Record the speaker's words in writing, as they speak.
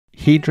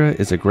Hedra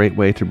is a great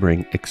way to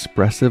bring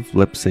expressive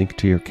lip sync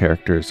to your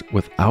characters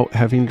without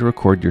having to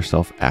record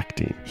yourself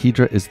acting.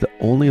 Hedra is the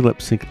only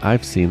lip sync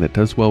I've seen that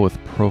does well with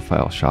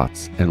profile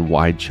shots and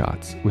wide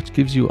shots, which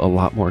gives you a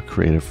lot more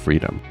creative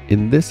freedom.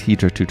 In this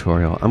Hedra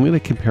tutorial, I'm going to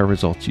compare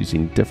results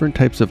using different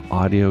types of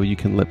audio you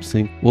can lip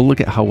sync. We'll look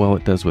at how well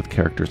it does with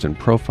characters in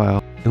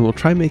profile, and we'll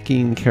try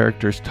making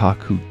characters talk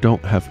who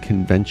don't have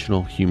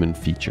conventional human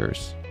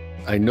features.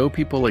 I know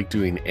people like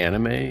doing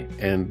anime,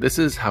 and this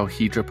is how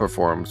Hedra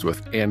performs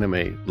with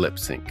anime lip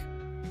sync.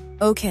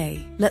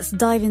 Okay, let's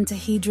dive into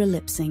Hedra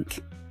lip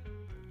sync.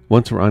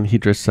 Once we're on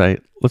Hedra's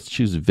site, let's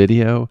choose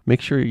video.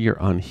 Make sure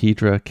you're on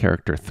Hedra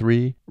character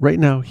 3. Right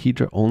now,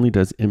 Hedra only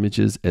does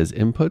images as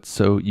inputs,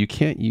 so you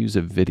can't use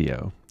a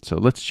video. So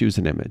let's choose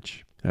an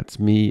image. That's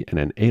me and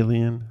an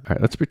alien. All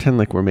right, let's pretend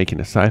like we're making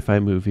a sci-fi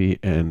movie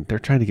and they're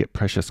trying to get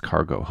precious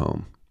cargo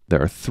home.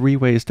 There are 3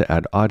 ways to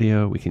add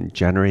audio. We can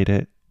generate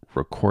it,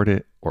 record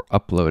it, or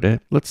upload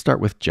it. Let's start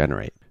with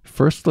generate.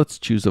 First, let's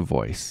choose a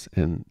voice,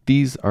 and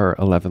these are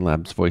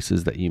ElevenLabs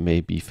voices that you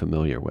may be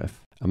familiar with.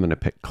 I'm going to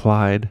pick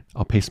Clyde.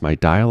 I'll paste my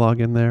dialogue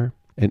in there,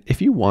 and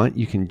if you want,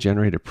 you can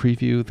generate a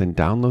preview, then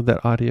download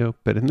that audio,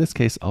 but in this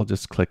case, I'll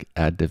just click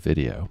add to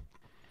video,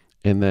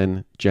 and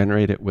then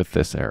generate it with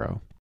this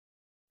arrow.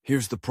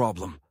 Here's the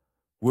problem.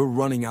 We're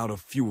running out of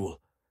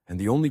fuel, and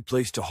the only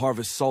place to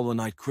harvest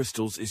solonite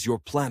crystals is your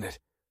planet.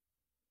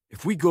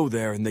 If we go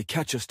there and they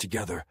catch us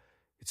together,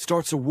 it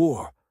starts a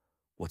war.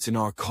 What's in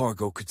our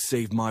cargo could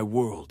save my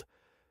world,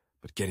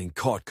 but getting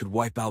caught could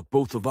wipe out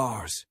both of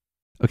ours.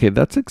 Okay,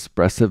 that's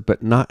expressive,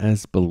 but not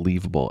as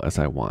believable as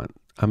I want.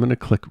 I'm going to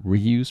click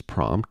reuse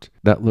prompt.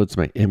 That loads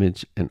my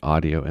image and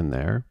audio in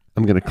there.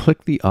 I'm going to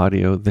click the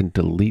audio, then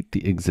delete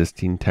the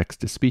existing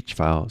text-to-speech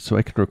file so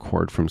I can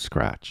record from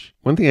scratch.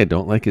 One thing I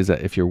don't like is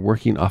that if you're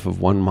working off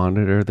of one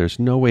monitor, there's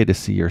no way to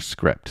see your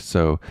script.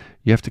 So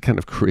you have to kind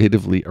of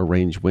creatively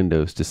arrange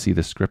windows to see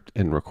the script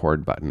and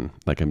record button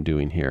like I'm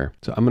doing here.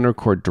 So I'm going to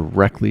record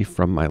directly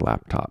from my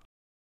laptop.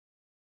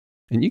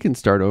 And you can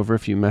start over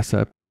if you mess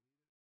up.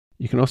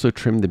 You can also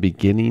trim the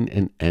beginning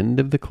and end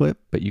of the clip,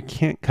 but you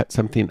can't cut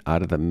something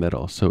out of the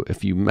middle. So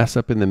if you mess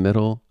up in the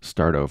middle,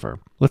 start over.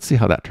 Let's see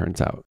how that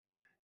turns out.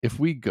 If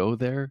we go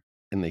there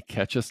and they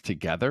catch us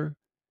together,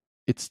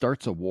 it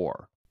starts a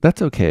war.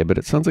 That's okay, but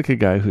it sounds like a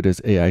guy who does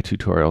AI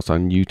tutorials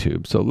on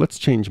YouTube. So let's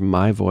change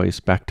my voice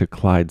back to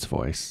Clyde's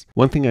voice.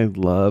 One thing I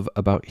love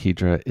about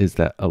Hedra is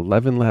that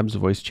ElevenLabs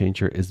voice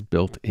changer is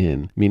built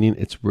in, meaning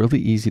it's really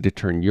easy to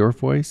turn your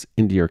voice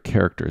into your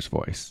character's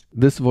voice.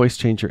 This voice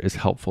changer is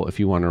helpful if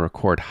you want to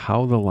record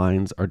how the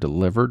lines are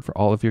delivered for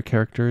all of your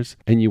characters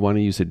and you want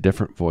to use a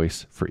different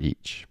voice for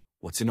each.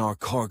 What's in our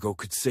cargo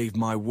could save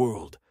my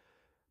world,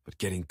 but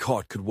getting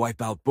caught could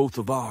wipe out both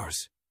of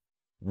ours.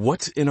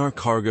 What's in our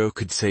cargo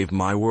could save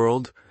my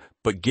world,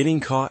 but getting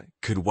caught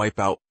could wipe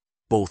out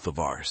both of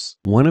ours.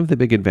 One of the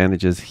big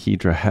advantages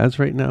Hedra has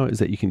right now is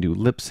that you can do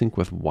lip sync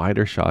with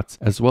wider shots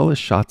as well as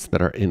shots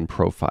that are in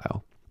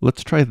profile.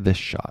 Let's try this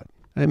shot.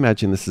 I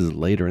imagine this is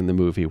later in the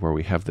movie where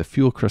we have the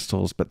fuel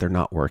crystals, but they're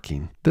not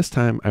working. This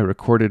time I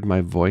recorded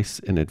my voice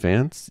in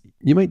advance.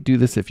 You might do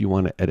this if you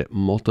want to edit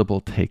multiple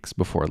takes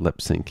before lip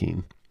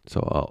syncing. So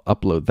I'll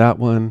upload that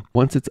one.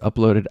 Once it's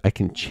uploaded, I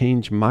can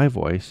change my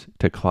voice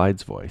to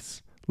Clyde's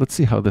voice. Let's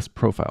see how this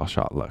profile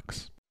shot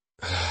looks.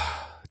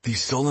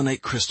 These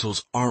solonite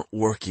crystals aren't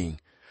working.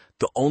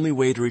 The only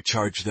way to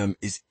recharge them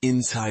is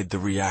inside the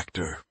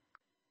reactor.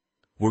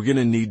 We're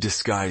gonna need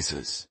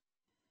disguises.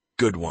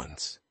 Good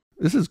ones.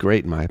 This is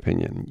great in my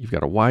opinion. You've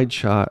got a wide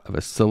shot of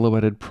a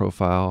silhouetted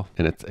profile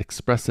and it's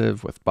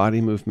expressive with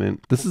body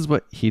movement. This is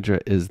what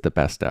Hedra is the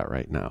best at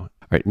right now.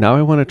 All right, now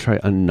I want to try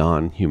a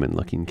non-human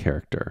looking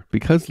character.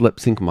 Because lip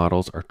sync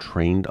models are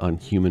trained on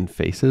human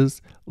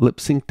faces, lip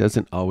sync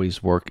doesn't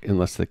always work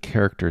unless the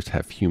characters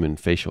have human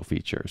facial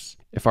features.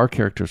 If our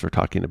characters were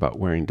talking about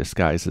wearing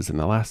disguises in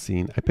the last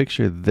scene, I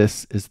picture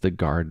this is the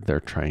guard they're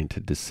trying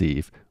to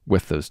deceive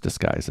with those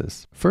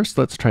disguises. First,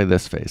 let's try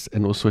this face,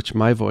 and we'll switch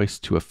my voice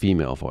to a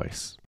female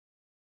voice.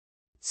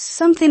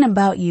 Something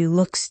about you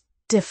looks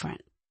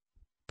different.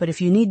 But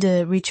if you need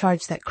to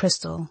recharge that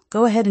crystal,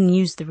 go ahead and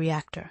use the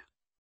reactor.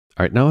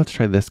 All right, now let's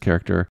try this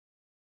character,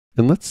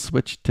 and let's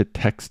switch to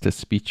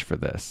text-to-speech for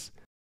this.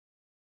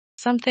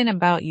 Something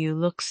about you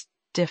looks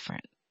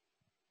different,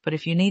 but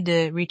if you need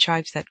to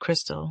recharge that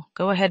crystal,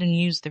 go ahead and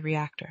use the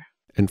reactor.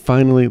 And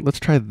finally,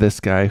 let's try this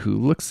guy who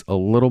looks a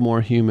little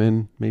more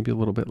human, maybe a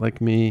little bit like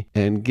me,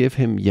 and give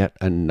him yet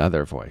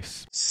another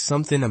voice.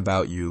 Something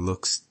about you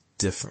looks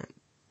different,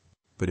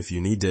 but if you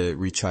need to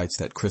recharge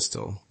that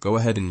crystal, go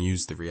ahead and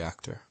use the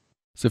reactor.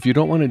 So if you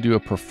don't want to do a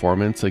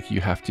performance like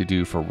you have to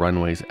do for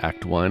Runway's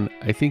Act-One,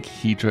 I think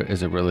Hedra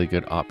is a really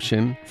good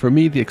option. For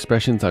me, the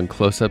expressions on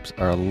close-ups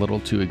are a little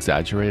too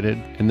exaggerated,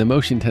 and the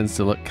motion tends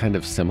to look kind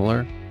of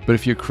similar. But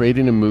if you're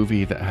creating a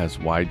movie that has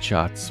wide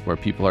shots where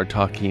people are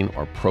talking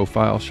or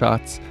profile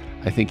shots,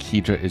 I think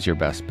Hedra is your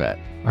best bet.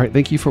 All right,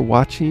 thank you for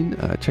watching.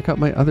 Check out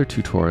my other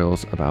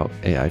tutorials about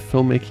AI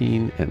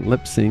filmmaking and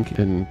lip sync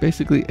and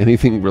basically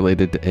anything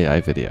related to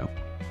AI video.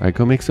 All right,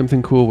 go make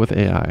something cool with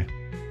AI.